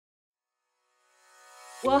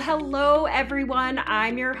Well, hello, everyone.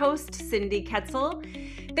 I'm your host, Cindy Ketzel.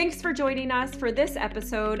 Thanks for joining us for this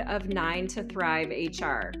episode of 9 to Thrive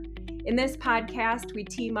HR. In this podcast, we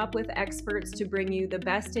team up with experts to bring you the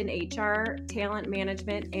best in HR, talent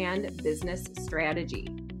management, and business strategy.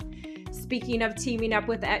 Speaking of teaming up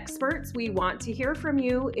with experts, we want to hear from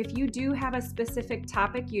you. If you do have a specific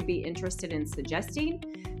topic you'd be interested in suggesting,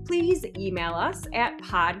 please email us at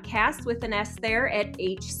podcast with an S there at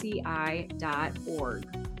hci.org.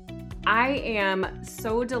 I am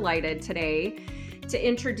so delighted today to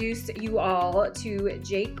introduce you all to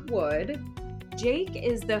Jake Wood. Jake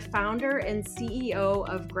is the founder and CEO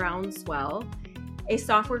of Groundswell, a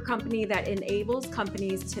software company that enables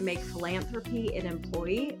companies to make philanthropy an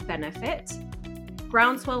employee benefit.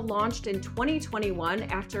 Groundswell launched in 2021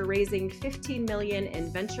 after raising $15 million in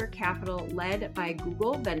venture capital led by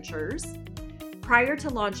Google Ventures. Prior to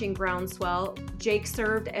launching Groundswell, Jake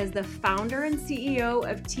served as the founder and CEO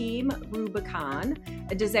of Team Rubicon,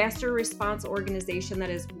 a disaster response organization that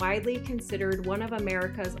is widely considered one of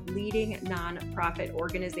America's leading nonprofit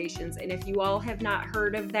organizations. And if you all have not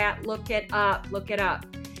heard of that, look it up.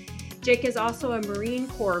 Jake is also a Marine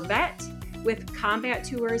Corps vet with combat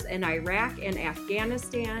tours in Iraq and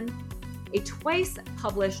Afghanistan, a twice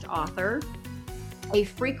published author, a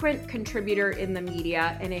frequent contributor in the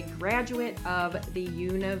media, and a graduate of the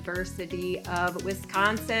University of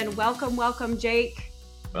Wisconsin. Welcome, Jake.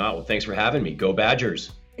 Well, thanks for having me. Go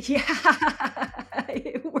Badgers. Yeah,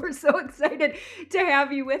 we're so excited to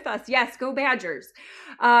have you with us. Yes, go Badgers.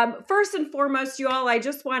 First and foremost, you all, I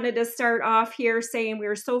just wanted to start off here saying we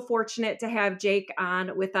are so fortunate to have Jake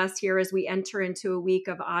on with us here as we enter into a week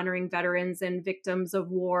of honoring veterans and victims of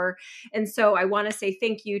war. And so I want to say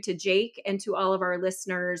thank you to Jake and to all of our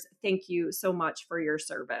listeners. Thank you so much for your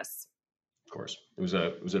service. Of course. It was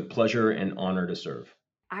a pleasure and honor to serve.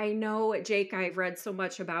 I know, Jake, I've read so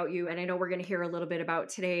much about you, and I know we're going to hear a little bit about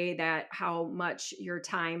today that how much your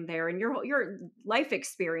time there and your life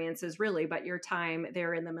experiences really, but your time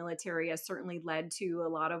there in the military has certainly led to a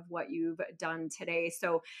lot of what you've done today.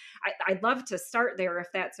 So I'd love to start there if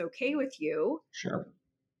that's okay with you. Sure.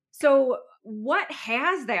 So what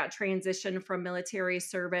has that transition from military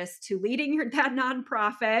service to leading that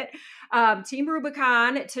nonprofit, Team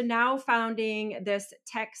Rubicon, to now founding this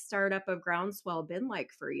tech startup of Groundswell been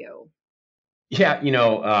like for you? Yeah,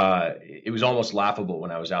 it was almost laughable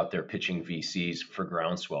when I was out there pitching VCs for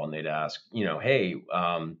Groundswell, and they'd ask, hey,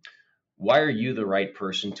 why are you the right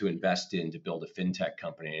person to invest in to build a fintech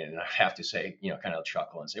company? And I have to say, kind of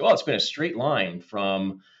chuckle and say, well, it's been a straight line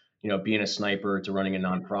from being a sniper to running a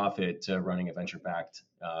nonprofit to running a venture-backed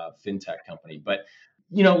fintech company. But,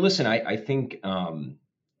 listen, I think one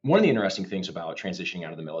of the interesting things about transitioning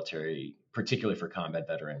out of the military, particularly for combat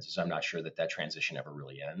veterans, is I'm not sure that transition ever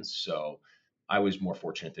really ends. So I was more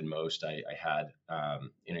fortunate than most. I had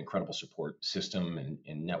an incredible support system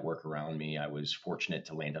and network around me. I was fortunate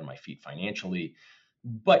to land on my feet financially.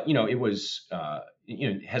 But, it was,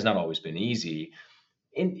 has not always been easy.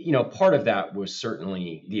 And, part of that was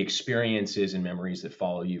certainly the experiences and memories that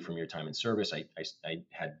follow you from your time in service. I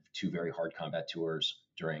had two very hard combat tours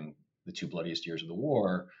during the two bloodiest years of the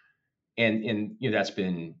war. And that's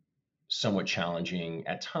been somewhat challenging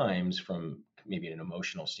at times from maybe an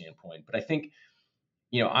emotional standpoint. But I think,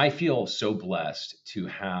 I feel so blessed to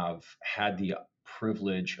have had the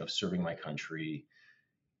privilege of serving my country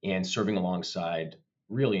and serving alongside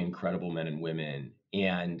really incredible men and women.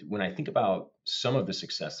 And when I think about some of the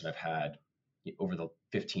success that I've had over the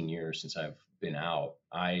 15 years since I've been out,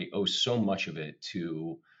 I owe so much of it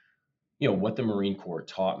to, what the Marine Corps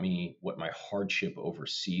taught me, what my hardship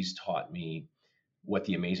overseas taught me, what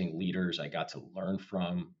the amazing leaders I got to learn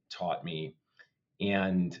from taught me.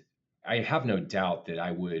 And I have no doubt that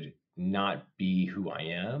I would not be who I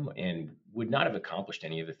am and would not have accomplished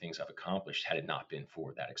any of the things I've accomplished had it not been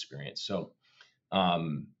for that experience. So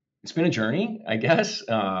it's been a journey, I guess,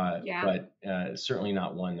 but certainly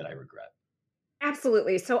not one that I regret.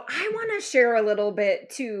 Absolutely. So I want to share a little bit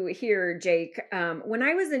too here, Jake. When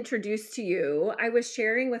I was introduced to you, I was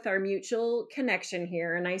sharing with our mutual connection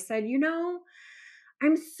here, and I said,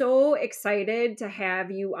 I'm so excited to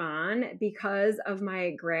have you on because of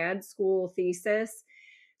my grad school thesis.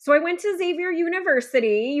 So I went to Xavier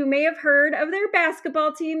University. You may have heard of their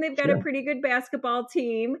basketball team. They've got Sure. a pretty good basketball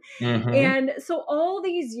team. Mm-hmm. And so all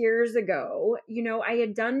these years ago, I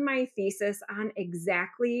had done my thesis on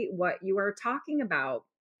exactly what you are talking about.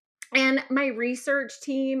 And my research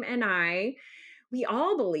team and we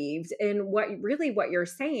all believed in what you're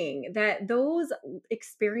saying, that those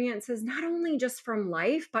experiences, not only just from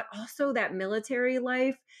life, but also that military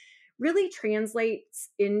life, really translates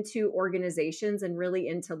into organizations and really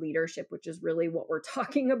into leadership, which is really what we're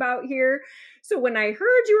talking about here. So when I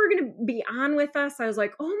heard you were going to be on with us, I was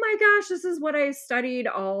like, oh my gosh, this is what I studied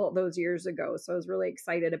all those years ago. So I was really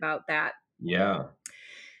excited about that. Yeah.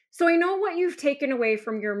 So I know what you've taken away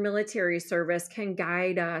from your military service can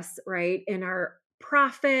guide us, right, in our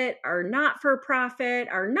profit, our not-for-profit,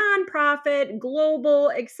 our nonprofit,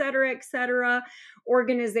 global, et cetera,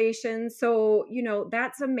 organizations. So,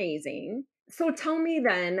 that's amazing. So tell me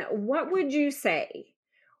then, what would you say?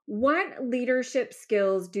 What leadership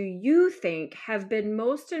skills do you think have been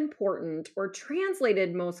most important or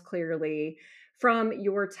translated most clearly from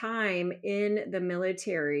your time in the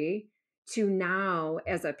military to now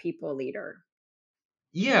as a people leader?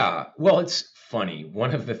 Yeah, well, it's funny.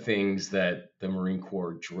 One of the things that the Marine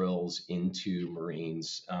Corps drills into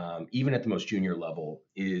Marines, even at the most junior level,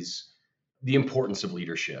 is the importance of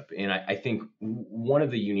leadership. And I think one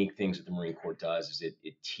of the unique things that the Marine Corps does is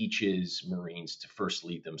it teaches Marines to first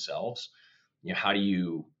lead themselves. How do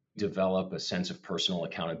you develop a sense of personal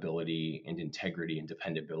accountability and integrity and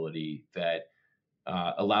dependability that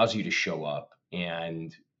allows you to show up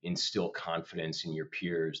and instill confidence in your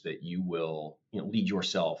peers that you will lead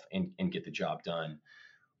yourself and get the job done.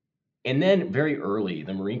 And then very early,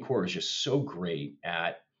 the Marine Corps is just so great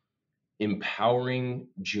at empowering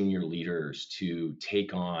junior leaders to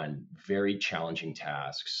take on very challenging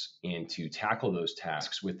tasks and to tackle those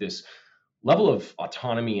tasks with this level of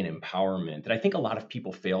autonomy and empowerment that I think a lot of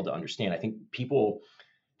people fail to understand. I think people,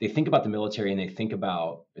 they think about the military and they think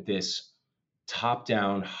about this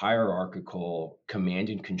top-down hierarchical command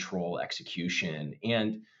and control execution.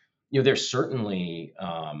 And there's certainly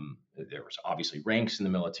there was obviously ranks in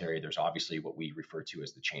the military. There's obviously what we refer to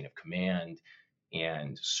as the chain of command,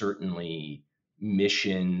 and certainly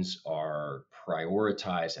missions are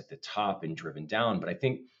prioritized at the top and driven down. But I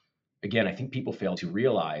think, again, I think people fail to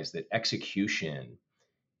realize that execution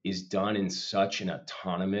is done in such an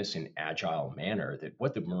autonomous and agile manner that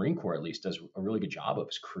what the Marine Corps at least does a really good job of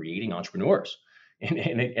is creating entrepreneurs. And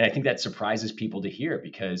I think that surprises people to hear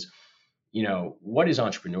because, what is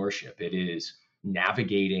entrepreneurship? It is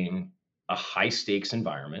navigating a high stakes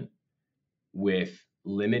environment with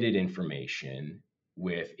limited information,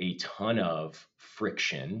 with a ton of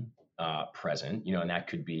friction present, and that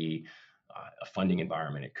could be a funding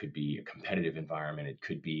environment, it could be a competitive environment, it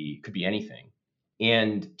could be anything,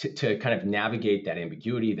 and to kind of navigate that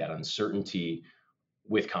ambiguity, that uncertainty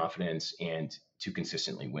with confidence, and to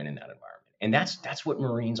consistently win in that environment. And that's what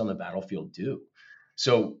Marines on the battlefield do.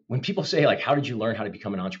 So when people say, like, how did you learn how to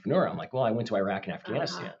become an entrepreneur? I'm like, well, I went to Iraq and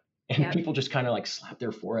Afghanistan. Uh-huh. And Yep. people just kind of like slap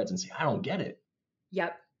their foreheads and say, I don't get it.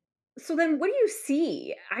 Yep. So then what do you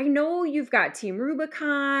see? I know you've got Team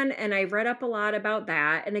Rubicon, and I've read up a lot about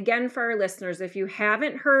that. And again, for our listeners, if you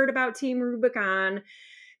haven't heard about Team Rubicon,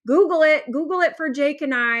 Google it. Google it for Jake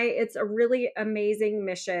and I. It's a really amazing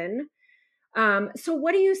mission. So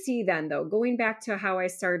what do you see then, though? Going back to how I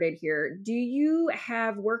started here, do you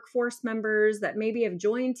have workforce members that maybe have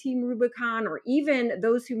joined Team Rubicon, or even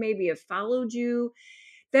those who maybe have followed you,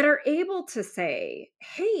 that are able to say,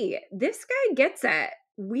 hey, this guy gets it.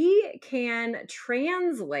 We can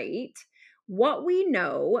translate what we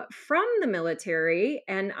know from the military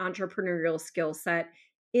and entrepreneurial skill set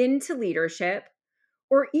into leadership,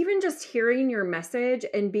 or even just hearing your message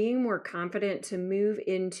and being more confident to move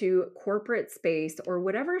into corporate space or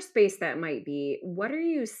whatever space that might be. What are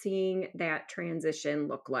you seeing that transition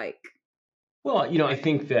look like? Well, I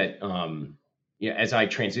think that as I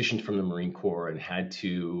transitioned from the Marine Corps and had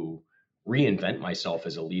to reinvent myself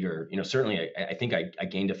as a leader, certainly I think I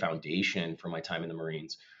gained a foundation from my time in the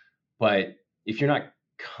Marines. But if you're not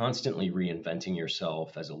constantly reinventing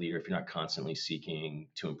yourself as a leader, if you're not constantly seeking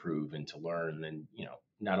to improve and to learn, then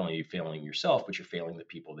not only are you failing yourself, but you're failing the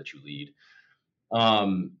people that you lead.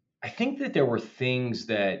 I think that there were things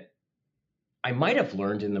that I might have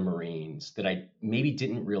learned in the Marines that I maybe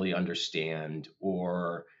didn't really understand,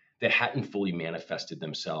 or that hadn't fully manifested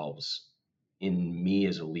themselves in me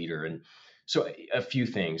as a leader. And so a few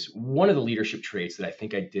things. One of the leadership traits that I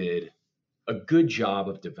think I did a good job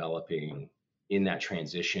of developing in that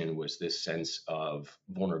transition was this sense of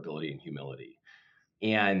vulnerability and humility.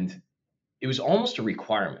 And it was almost a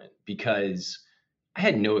requirement because I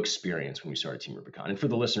had no experience when we started Team Rubicon. And for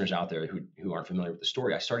the listeners out there who aren't familiar with the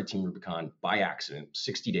story, I started Team Rubicon by accident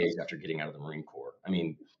 60 days after getting out of the Marine Corps. I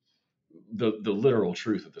mean, the literal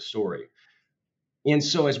truth of the story. And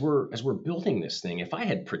so as we're building this thing, if I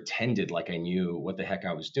had pretended like I knew what the heck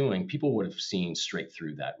I was doing, people would have seen straight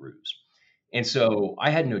through that ruse. And so I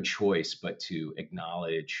had no choice but to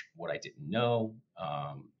acknowledge what I didn't know,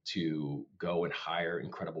 to go and hire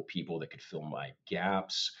incredible people that could fill my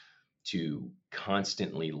gaps, to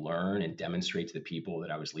constantly learn and demonstrate to the people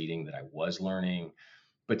that I was leading that I was learning,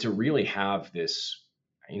 but to really have this,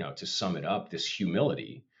 to sum it up, this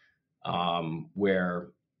humility, where,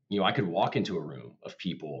 I could walk into a room of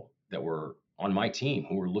people that were on my team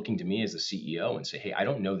who were looking to me as the CEO and say, "Hey, I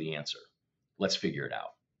don't know the answer. Let's figure it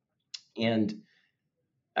out." And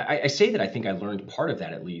I say that I think I learned part of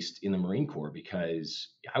that, at least in the Marine Corps, because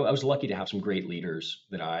I was lucky to have some great leaders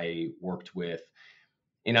that I worked with.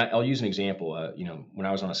 And I'll use an example. When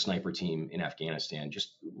I was on a sniper team in Afghanistan,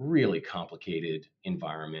 just really complicated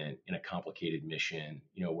environment in a complicated mission,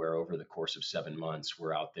 where over the course of 7 months,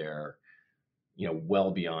 we're out there,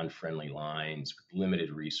 well beyond friendly lines with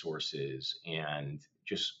limited resources and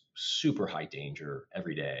just super high danger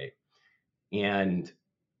every day. And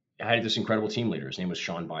I had this incredible team leader. His name was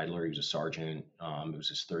Sean Beidler. He was a sergeant. It was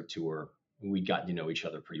his third tour. We'd gotten to know each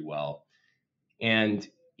other pretty well. And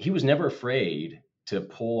he was never afraid to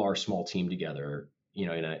pull our small team together, in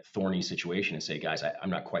a thorny situation and say, "Guys,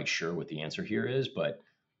 I'm not quite sure what the answer here is, but,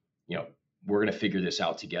 we're going to figure this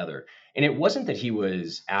out together." And it wasn't that he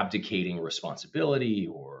was abdicating responsibility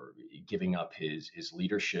or giving up his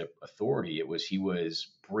leadership authority. It was he was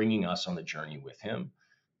bringing us on the journey with him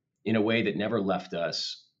in a way that never left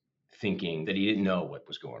us thinking that he didn't know what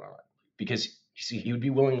was going on, because he would be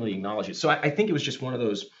willingly acknowledge it. So I think it was just one of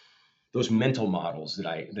those mental models that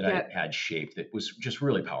I Yeah. had shaped that was just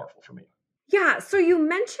really powerful for me. Yeah, so you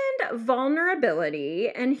mentioned vulnerability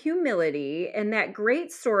and humility and that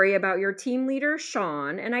great story about your team leader,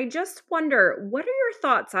 Sean. And I just wonder, what are your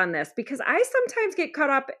thoughts on this? Because I sometimes get caught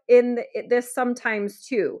up in this sometimes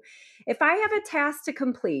too. If I have a task to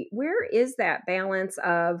complete, where is that balance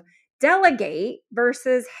of delegate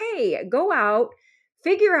versus, hey, go out,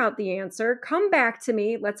 figure out the answer, come back to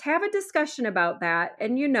me, let's have a discussion about that,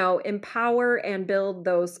 and, empower and build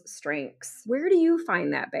those strengths? Where do you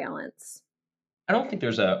find that balance? I don't think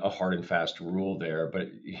there's a hard and fast rule there, but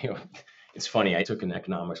it's funny. I took an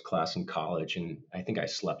economics class in college, and I think I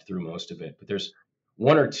slept through most of it. But there's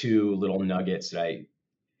one or two little nuggets that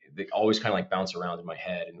always kind of like bounce around in my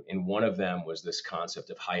head, and one of them was this concept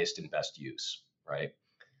of highest and best use, right?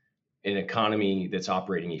 An economy that's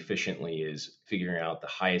operating efficiently is figuring out the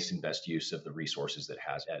highest and best use of the resources that it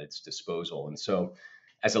has at its disposal. And so,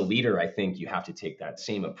 as a leader, I think you have to take that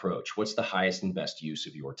same approach. What's the highest and best use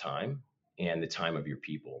of your time and the time of your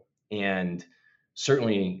people? And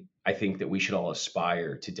certainly, I think that we should all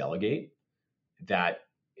aspire to delegate. That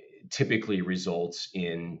typically results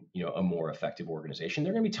in, a more effective organization.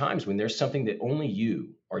 There are going to be times when there's something that only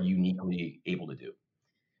you are uniquely able to do,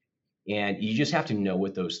 and you just have to know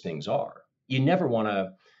what those things are. You never want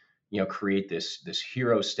to, create this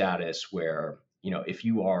hero status where, if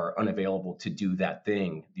you are unavailable to do that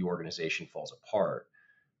thing, the organization falls apart.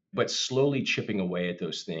 But slowly chipping away at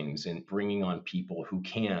those things and bringing on people who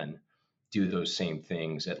can do those same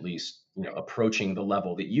things, at least, approaching the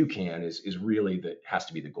level that you can, is really that has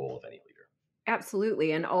to be the goal of any leader.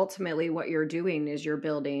 Absolutely. And ultimately, what you're doing is you're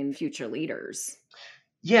building future leaders.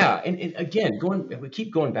 Yeah, and again, we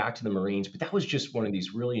keep going back to the Marines, but that was just one of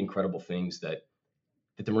these really incredible things that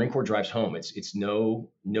the Marine Corps drives home. It's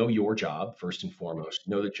know your job first and foremost.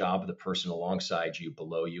 Know the job of the person alongside you,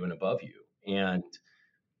 below you, and above you. And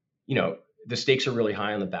you know the stakes are really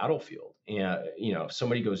high on the battlefield. And if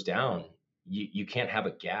somebody goes down, you can't have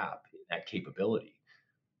a gap in that capability.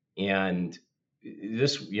 And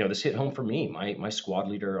this hit home for me. My squad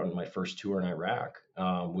leader on my first tour in Iraq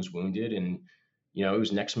was wounded, and it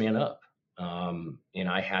was next man up. And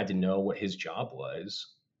I had to know what his job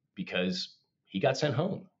was because he got sent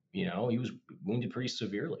home. He was wounded pretty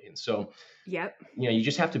severely, and so Yep. you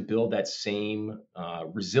just have to build that same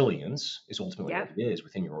resilience. Is ultimately what Yep. it is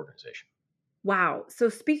within your organization. Wow. So,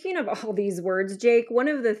 speaking of all these words, Jake, one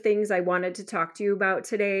of the things I wanted to talk to you about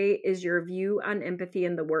today is your view on empathy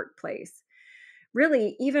in the workplace.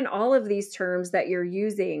 Really, even all of these terms that you're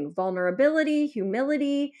using, vulnerability,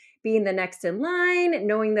 humility, being the next in line,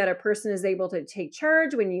 knowing that a person is able to take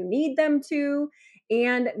charge when you need them to,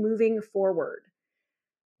 and moving forward.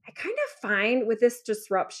 I kind of find with this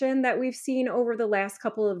disruption that we've seen over the last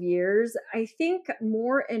couple of years, I think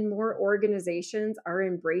more and more organizations are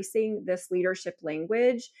embracing this leadership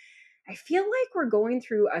language. I feel like we're going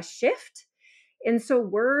through a shift. And so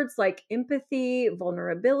words like empathy,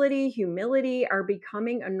 vulnerability, humility are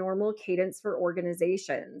becoming a normal cadence for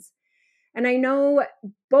organizations. And I know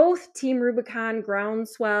both Team Rubicon,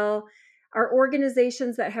 Groundswell, are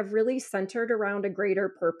organizations that have really centered around a greater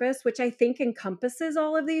purpose, which I think encompasses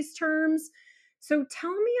all of these terms. So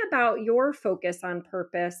tell me about your focus on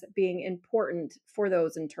purpose being important for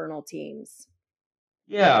those internal teams.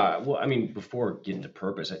 Yeah, well, I mean, before getting to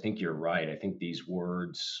purpose, I think you're right. I think these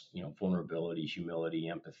words, vulnerability, humility,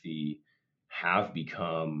 empathy, have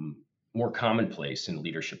become more commonplace in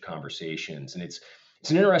leadership conversations, and it's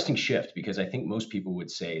an interesting shift because I think most people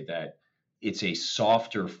would say that it's a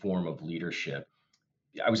softer form of leadership.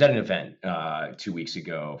 I was at an event 2 weeks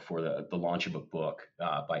ago for the launch of a book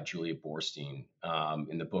by Julia Borstein,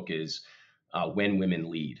 and the book is "When Women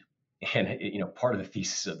Lead." And part of the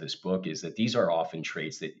thesis of this book is that these are often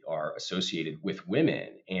traits that are associated with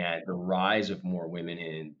women, and the rise of more women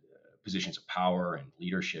in positions of power and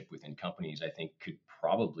leadership within companies, I think, could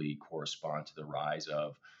probably correspond to the rise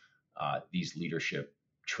of these leadership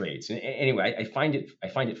traits. And anyway, I find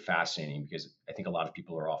it fascinating because I think a lot of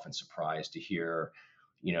people are often surprised to hear,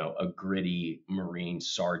 a gritty Marine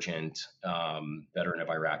sergeant, veteran of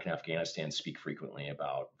Iraq and Afghanistan, speak frequently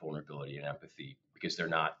about vulnerability and empathy because they're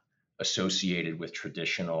not associated with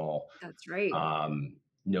traditional That's right.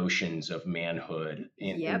 notions of manhood.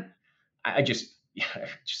 And Yep. I just, yeah,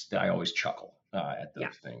 I always chuckle at Yeah.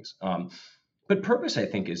 those things. But purpose, I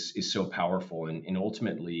think, is so powerful and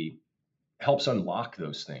ultimately helps unlock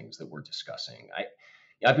those things that we're discussing.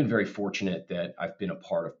 I've been very fortunate that I've been a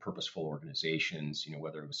part of purposeful organizations,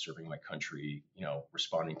 whether it was serving my country,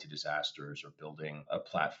 responding to disasters or building a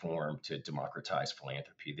platform to democratize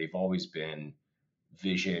philanthropy. They've always been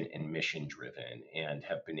vision and mission driven and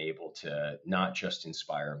have been able to not just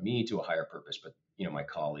inspire me to a higher purpose, but my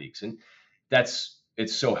colleagues. And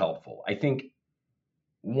it's so helpful. I think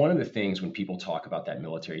one of the things when people talk about that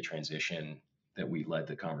military transition that we led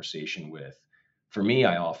the conversation with, for me,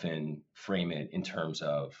 I often frame it in terms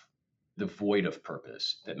of the void of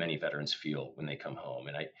purpose that many veterans feel when they come home.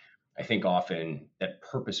 And I think often that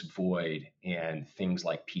purpose void and things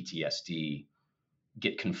like PTSD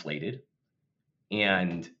get conflated.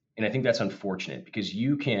 And I think that's unfortunate because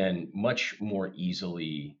you can much more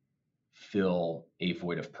easily fill a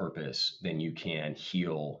void of purpose than you can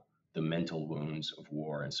heal the mental wounds of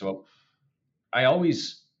war. And so I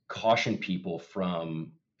always caution people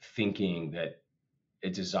from thinking that a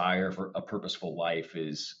desire for a purposeful life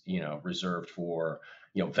is, reserved for,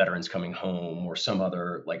 veterans coming home or some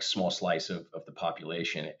other like small slice of the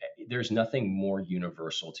population. There's nothing more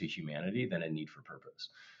universal to humanity than a need for purpose.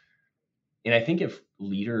 And I think if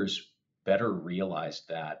leaders better realized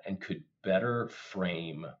that and could better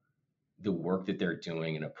frame the work that they're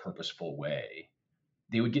doing in a purposeful way,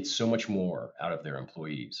 they would get so much more out of their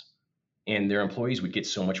employees, and their employees would get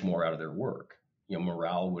so much more out of their work.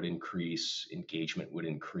 Morale would increase, engagement would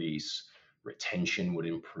increase, retention would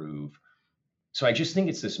improve. So I just think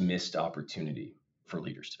it's this missed opportunity for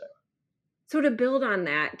leaders today. So, to build on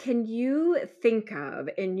that, can you think of,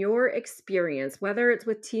 in your experience, whether it's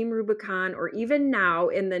with Team Rubicon or even now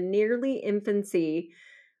in the nearly infancy,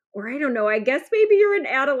 or I don't know, I guess maybe you're in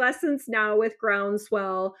adolescence now with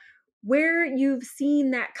Groundswell, where you've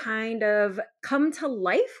seen that kind of come to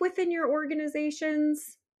life within your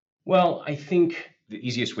organizations? Well, I think the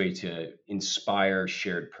easiest way to inspire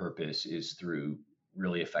shared purpose is through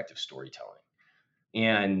really effective storytelling.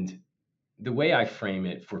 And the way I frame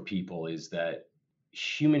it for people is that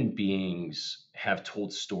human beings have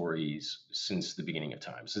told stories since the beginning of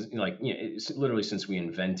time. So, it's literally since we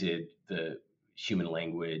invented the human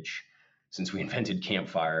language, since we invented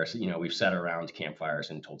campfires, we've sat around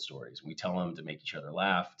campfires and told stories. We tell them to make each other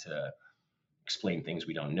laugh, to explain things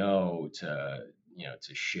we don't know,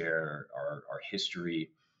 to share our history.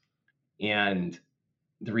 And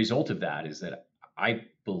the result of that is that I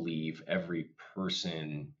believe every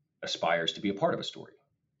person aspires to be a part of a story,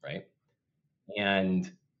 right?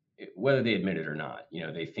 And whether they admit it or not,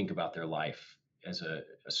 they think about their life as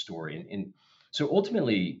a story. And so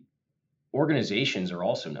ultimately, organizations are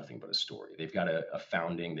also nothing but a story. They've got a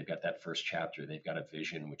founding, they've got that first chapter, they've got a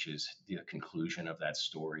vision, which is the conclusion of that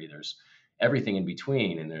story. There's everything in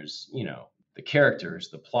between, and there's, the characters,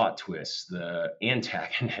 the plot twists, the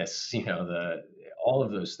antagonists, the all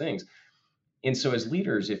of those things. And so, as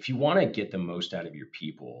leaders, if you want to get the most out of your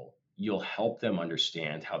people, you'll help them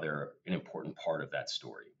understand how they're an important part of that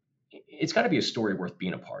story. It's got to be a story worth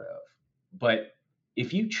being a part of. But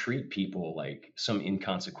if you treat people like some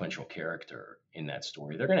inconsequential character in that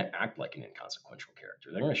story, they're going to act like an inconsequential character.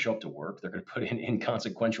 They're going to show up to work, they're going to put in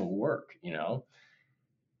inconsequential work.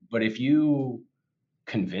 But if you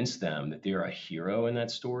convince them that they're a hero in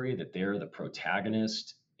that story, that they're the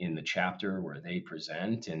protagonist in the chapter where they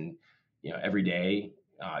present, and every day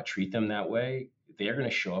treat them that way, they're going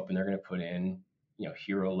to show up and they're going to put in,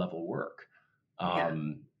 hero level work. Yeah.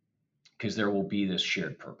 Because there will be this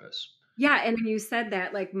shared purpose. Yeah. And when you said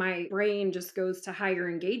that, like my brain just goes to higher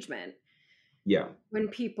engagement. Yeah. When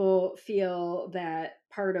people feel that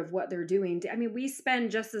part of what they're doing, I mean, we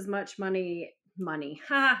spend just as much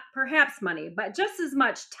perhaps money, but just as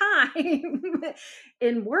much time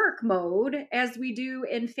in work mode as we do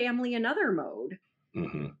in family and other mode.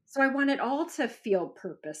 Mm-hmm. So I want it all to feel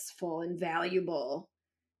purposeful and valuable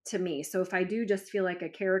to me. So if I do just feel like a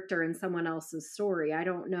character in someone else's story, I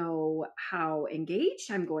don't know how engaged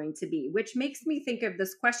I'm going to be, which makes me think of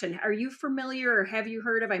this question. Are you familiar or have you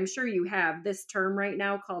heard of, I'm sure you have, this term right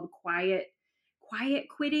now called quiet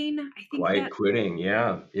quitting? I think Quiet that quitting.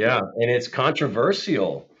 Yeah. Yeah. And it's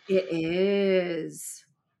controversial. it is.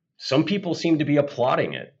 Some people seem to be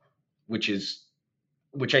applauding it, which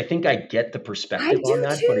I think I get the I perspective on do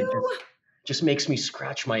that, but it too. just makes me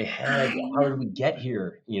scratch my head. I How did know. we get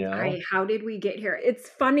here? How did we get here? It's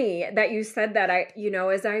funny that you said that.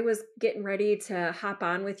 As I was getting ready to hop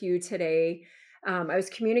on with you today, I was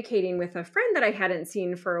communicating with a friend that I hadn't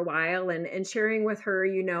seen for a while and sharing with her,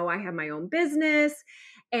 I have my own business.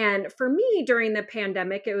 And for me during the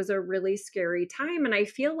pandemic, it was a really scary time. And I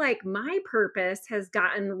feel like my purpose has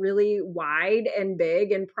gotten really wide and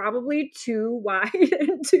big and probably too wide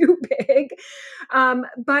and too big.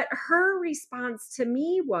 But her response to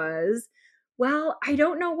me was, well, I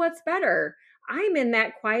don't know what's better. I'm in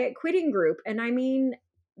that quiet quitting group. And I mean,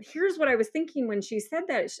 here's what I was thinking when she said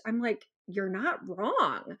that. I'm like, you're not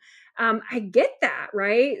wrong. I get that,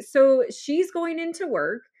 right? So she's going into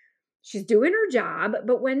work, she's doing her job,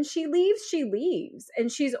 but when she leaves,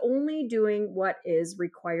 and she's only doing what is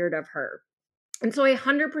required of her. And so I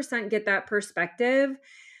 100% get that perspective.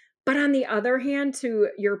 But on the other hand, to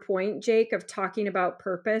your point, Jake, of talking about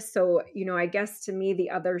purpose, so, I guess to me, the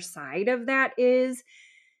other side of that is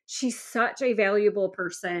she's such a valuable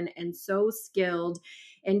person and so skilled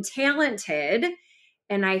and talented.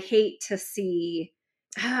 And I hate to see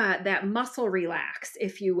that muscle relax,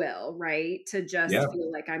 if you will, right? To Yeah. just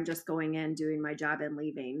feel like I'm just going in, doing my job and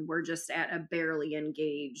leaving. We're just at a barely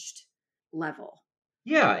engaged level.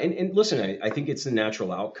 Yeah. And listen, I think it's the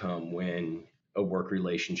natural outcome when a work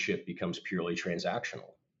relationship becomes purely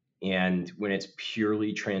transactional. And when it's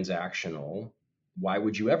purely transactional, why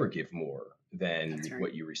would you ever give more That's than right.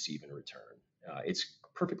 what you receive in return? It's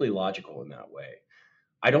perfectly logical in that way.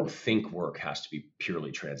 I don't think work has to be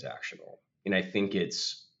purely transactional. And I think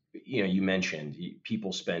it's, you mentioned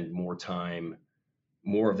people spend more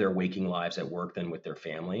of their waking lives at work than with their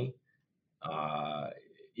family. Uh,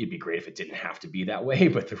 it'd be great if it didn't have to be that way,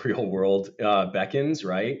 but the real world beckons,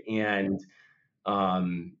 right? And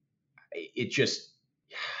um, it just,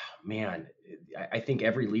 man, I think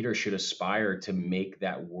every leader should aspire to make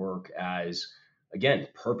that work as, again,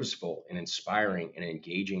 purposeful and inspiring and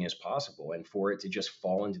engaging as possible. And for it to just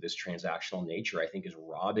fall into this transactional nature, I think is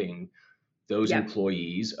robbing those Yep.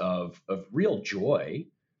 employees of real joy.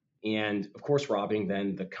 And of course, robbing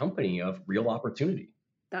then the company of real opportunity.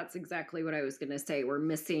 That's exactly what I was going to say. We're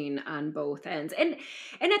missing on both ends. And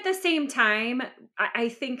at the same time, I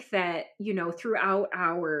think that, throughout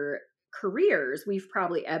our careers, we've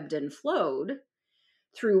probably ebbed and flowed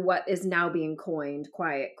through what is now being coined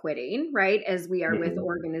quiet quitting, right? As we are with Mhm.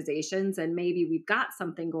 organizations and maybe we've got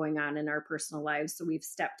something going on in our personal lives. So we've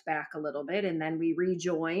stepped back a little bit and then we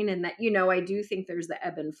rejoin. And that, I do think there's the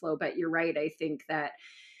ebb and flow, but you're right. I think that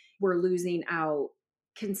we're losing out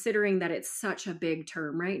considering that it's such a big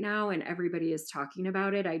term right now and everybody is talking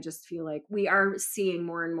about it. I just feel like we are seeing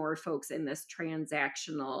more and more folks in this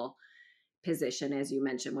transactional position, as you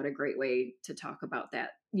mentioned. What a great way to talk about that,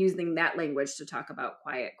 using that language to talk about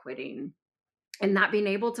quiet quitting and not being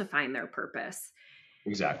able to find their purpose.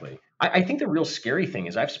 Exactly. I think the real scary thing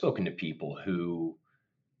is I've spoken to people who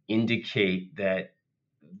indicate that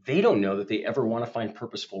they don't know that they ever want to find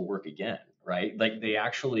purposeful work again, right? Like they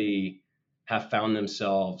actually have found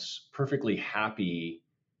themselves perfectly happy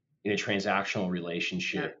in a transactional Yeah.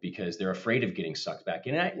 relationship because they're afraid of getting sucked back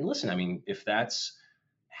in. And listen, I mean, if that's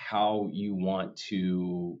how you want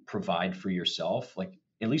to provide for yourself, like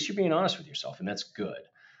at least you're being honest with yourself, and that's good.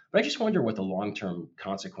 But I just wonder what the long term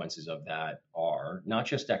consequences of that are, not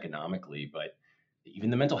just economically, but even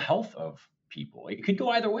the mental health of people. It could go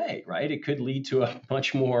either way, right? It could lead to a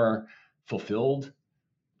much more fulfilled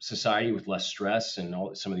society with less stress and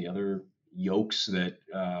all some of the other yokes that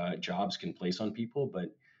jobs can place on people.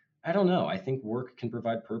 But I don't know. I think work can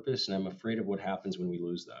provide purpose, and I'm afraid of what happens when we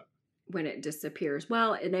lose that. When it disappears.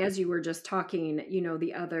 Well, and as you were just talking,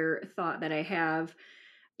 the other thought that I have,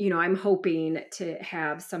 I'm hoping to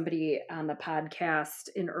have somebody on the podcast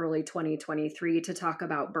in early 2023 to talk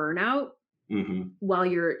about burnout. Mm-hmm. While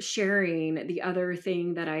you're sharing, the other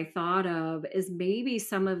thing that I thought of is maybe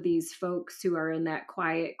some of these folks who are in that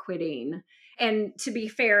quiet quitting. And to be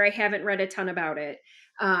fair, I haven't read a ton about it.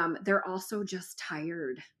 They're also just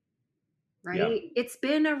tired, Yeah, right? It's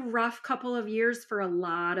been a rough couple of years for a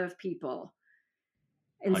lot of people.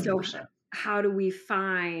 And so 100%. how do we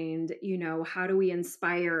find, how do we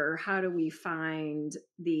inspire? How do we find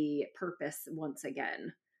the purpose once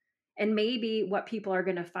again? And maybe what people are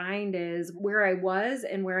going to find is where I was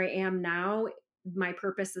and where I am now, my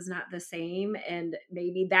purpose is not the same. And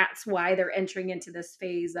maybe that's why they're entering into this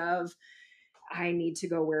phase of, I need to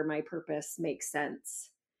go where my purpose makes sense.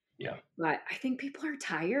 Yeah. But I think people are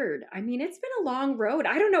tired. I mean, it's been a long road.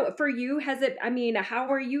 I don't know. For you, how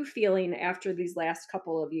are you feeling after these last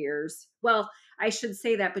couple of years? Well, I should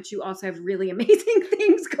say that, but you also have really amazing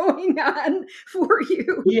things going on for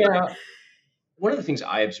you. Yeah. One of the things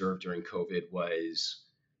I observed during COVID was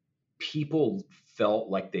people felt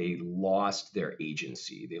like they lost their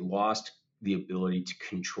agency. They lost the ability to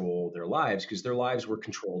control their lives because their lives were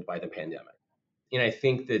controlled by the pandemic. And I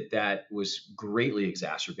think that was greatly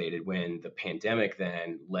exacerbated when the pandemic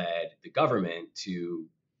then led the government to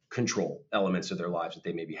control elements of their lives that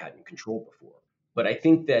they maybe hadn't controlled before. But I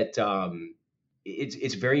think that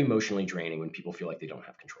it's very emotionally draining when people feel like they don't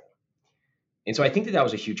have control. And so I think that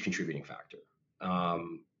was a huge contributing factor.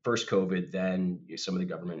 First COVID, then some of the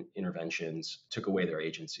government interventions took away their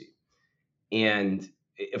agency. And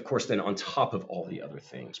of course, then on top of all the other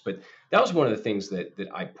things. But that was one of the things that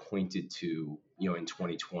I pointed to, in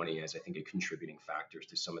 2020 as I think a contributing factors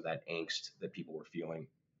to some of that angst that people were feeling.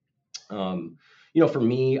 For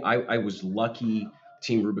me, I was lucky.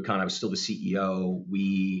 Team Rubicon, I was still the CEO.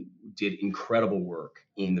 We did incredible work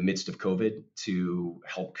in the midst of COVID to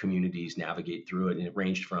help communities navigate through it. And it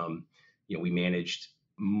ranged from, we managed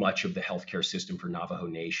much of the healthcare system for Navajo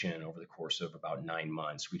Nation over the course of about 9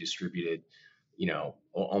 months. We distributed,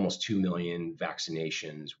 almost 2 million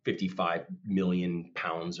vaccinations, 55 million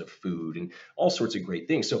pounds of food, and all sorts of great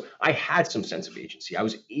things. So I had some sense of agency. I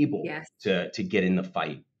was able Yes. to get in the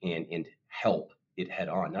fight and help it head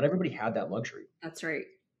on. Not everybody had that luxury. That's right.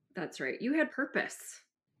 That's right. You had purpose.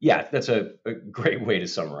 Yeah, that's a great way to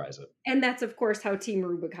summarize it. And that's, of course, how Team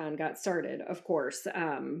Rubicon got started, of course.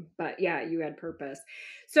 But yeah, you had purpose.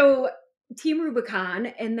 So Team Rubicon,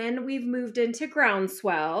 and then we've moved into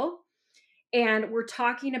Groundswell. And we're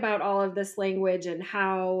talking about all of this language and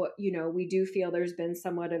how, we do feel there's been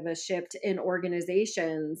somewhat of a shift in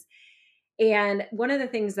organizations. And one of the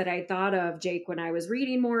things that I thought of, Jake, when I was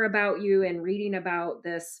reading more about you and reading about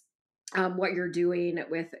this, what you're doing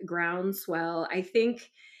with Groundswell, I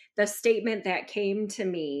think the statement that came to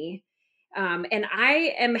me, and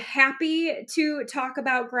I am happy to talk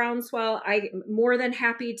about Groundswell. I'm more than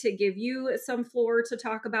happy to give you some floor to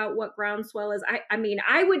talk about what Groundswell is. I mean,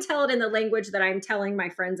 I would tell it in the language that I'm telling my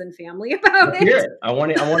friends and family about Let's it. hear it. I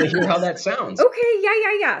want to hear how that sounds. Okay,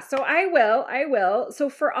 yeah. So I will. So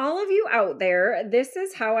for all of you out there, this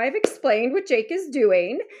is how I've explained what Jake is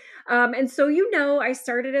doing. And so, I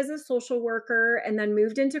started as a social worker and then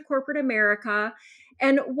moved into corporate America.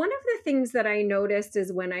 And one of the things that I noticed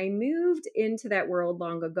is when I moved into that world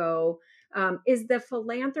long ago, is the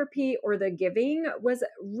philanthropy or the giving was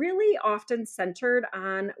really often centered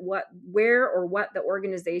on what the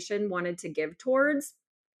organization wanted to give towards.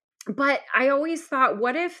 But I always thought,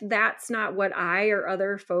 what if that's not what I or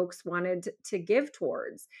other folks wanted to give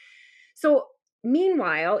towards? So,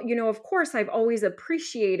 meanwhile, of course, I've always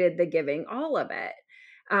appreciated the giving, all of it.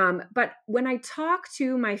 But when I talk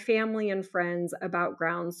to my family and friends about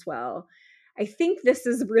Groundswell, I think this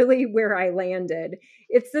is really where I landed.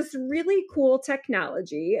 It's this really cool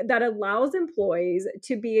technology that allows employees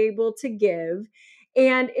to be able to give,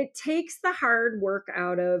 and it takes the hard work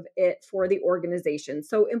out of it for the organization.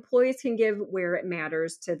 So employees can give where it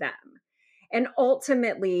matters to them. And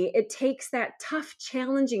ultimately, it takes that tough,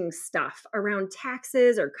 challenging stuff around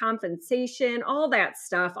taxes or compensation, all that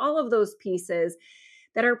stuff, all of those pieces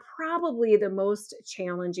that are probably the most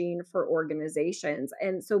challenging for organizations.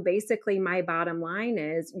 And so basically, my bottom line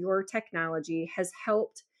is your technology has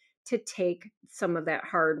helped to take some of that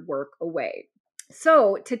hard work away.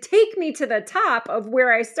 So, to take me to the top of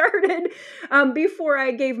where I started before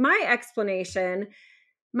I gave my explanation,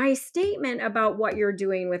 my statement about what you're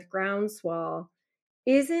doing with Groundswell,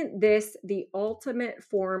 isn't this the ultimate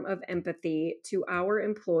form of empathy to our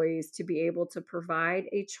employees to be able to provide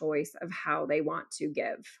a choice of how they want to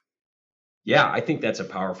give? Yeah, I think that's a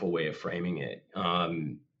powerful way of framing it.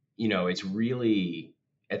 It's really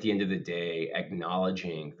at the end of the day,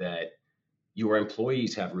 acknowledging that your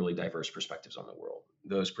employees have really diverse perspectives on the world.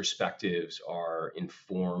 Those perspectives are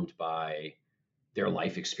informed by their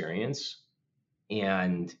life experience.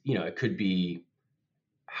 And, it could be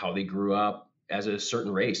how they grew up as a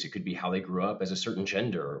certain race. It could be how they grew up as a certain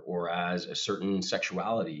gender or as a certain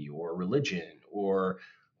sexuality or religion or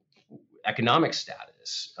economic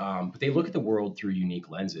status. But they look at the world through unique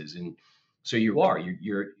lenses. And so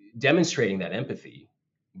you're demonstrating that empathy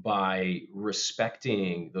by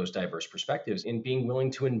respecting those diverse perspectives and being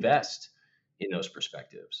willing to invest in those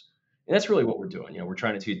perspectives. And that's really what we're doing. We're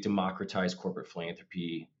trying to democratize corporate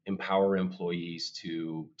philanthropy, empower employees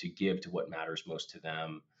to give to what matters most to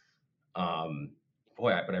them.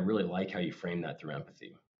 But I really like how you frame that through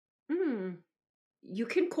empathy. You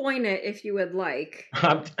can coin it if you would like.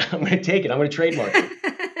 I'm going to take it. I'm going to trademark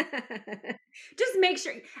it. Just make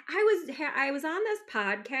sure. I was on this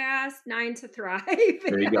podcast, 9 to Thrive.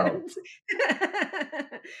 There you go.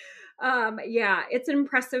 Yeah, it's an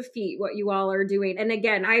impressive feat what you all are doing. And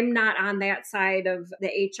again, I'm not on that side of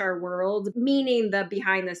the HR world, meaning the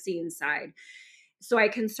behind the scenes side. So I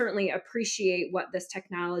can certainly appreciate what this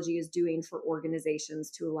technology is doing for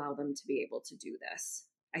organizations to allow them to be able to do this.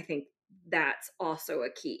 I think that's also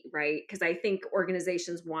a key, right? Because I think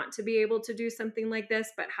organizations want to be able to do something like this,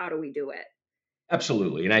 but how do we do it?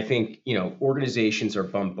 Absolutely. And I think, organizations are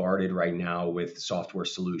bombarded right now with software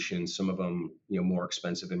solutions, some of them, more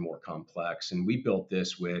expensive and more complex. And we built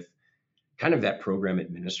this with kind of that program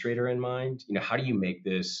administrator in mind. How do you make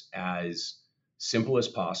this as simple as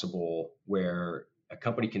possible where a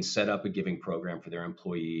company can set up a giving program for their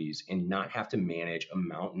employees and not have to manage a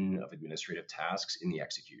mountain of administrative tasks in the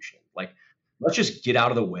execution? Like, let's just get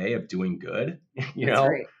out of the way of doing good,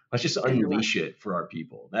 Right. Let's just unleash it for our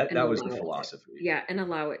people. That was the philosophy. Yeah. And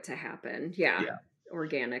allow it to happen. Yeah.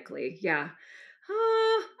 Organically. Yeah.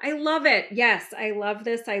 Oh, I love it. Yes. I love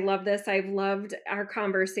this. I've loved our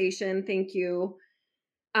conversation. Thank you.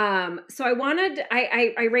 So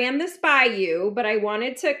I ran this by you, but I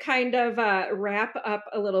wanted to kind of wrap up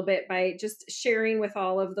a little bit by just sharing with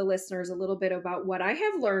all of the listeners a little bit about what I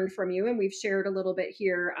have learned from you. And we've shared a little bit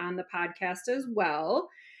here on the podcast as well.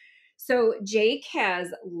 So Jake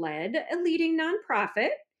has led a leading nonprofit.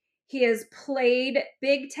 He has played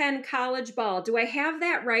Big Ten college ball. Do I have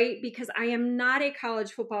that right? Because I am not a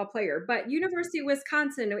college football player, but University of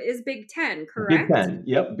Wisconsin is Big Ten, correct? Big Ten.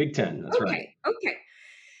 Yep. Big Ten. That's right. Okay.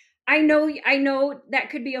 I know that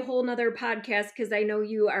could be a whole nother podcast because I know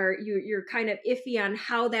you're kind of iffy on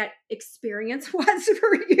how that experience was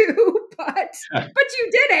for you, but you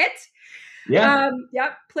did it. Yeah.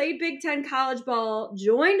 Played Big Ten college ball,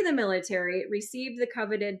 joined the military, received the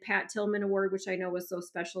coveted Pat Tillman Award, which I know was so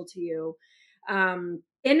special to you.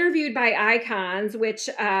 Interviewed by icons, which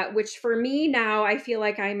for me now, I feel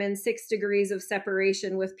like I'm in 6 degrees of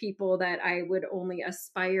separation with people that I would only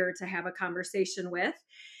aspire to have a conversation with.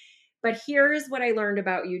 But here's what I learned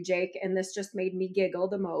about you, Jake, and this just made me giggle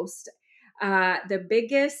the most. The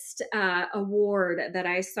biggest award that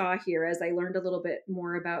I saw here as I learned a little bit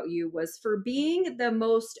more about you was for being the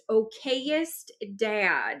most okayest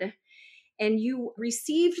dad. And you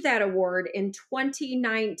received that award in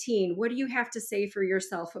 2019. What do you have to say for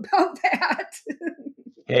yourself about that?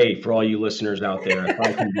 Hey, for all you listeners out there, if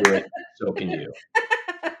I can do it, so can you.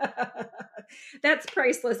 That's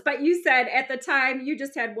priceless. But you said at the time you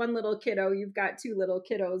just had one little kiddo. You've got 2 little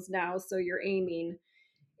kiddos now. So you're aiming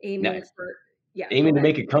Nice. to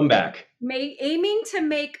make a comeback. Aiming to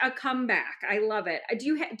make a comeback. I love it.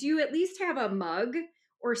 Do you at least have a mug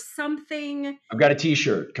or something? I've got a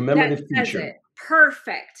T-shirt, commemorative T-shirt.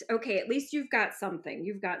 Perfect. Okay, at least you've got something.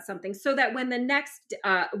 So that when the next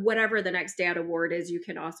whatever the next dad award is, you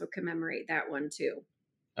can also commemorate that one too.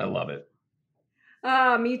 I love it.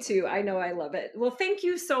 Me too. I know I love it. Well, thank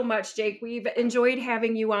you so much, Jake. We've enjoyed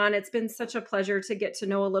having you on. It's been such a pleasure to get to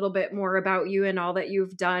know a little bit more about you and all that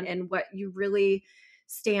you've done and what you really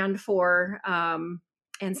stand for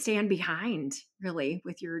and stand behind, really,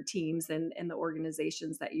 with your teams and the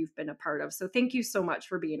organizations that you've been a part of. So thank you so much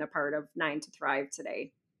for being a part of 9 to Thrive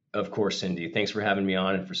today. Of course, Cindy. Thanks for having me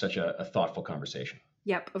on and for such a thoughtful conversation.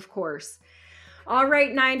 Yep, of course. All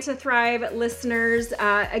right, 9 to Thrive listeners,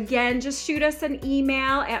 again, just shoot us an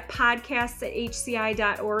email at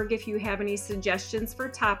podcasts@hci.org if you have any suggestions for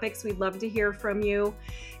topics. We'd love to hear from you.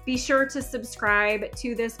 Be sure to subscribe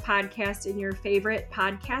to this podcast in your favorite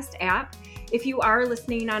podcast app. If you are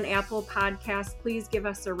listening on Apple Podcasts, please give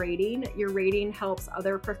us a rating. Your rating helps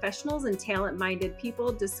other professionals and talent-minded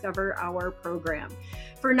people discover our program.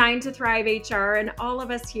 For 9 to Thrive HR and all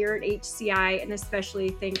of us here at HCI, and especially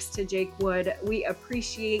thanks to Jake Wood, we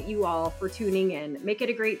appreciate you all for tuning in. Make it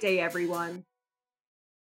a great day, everyone.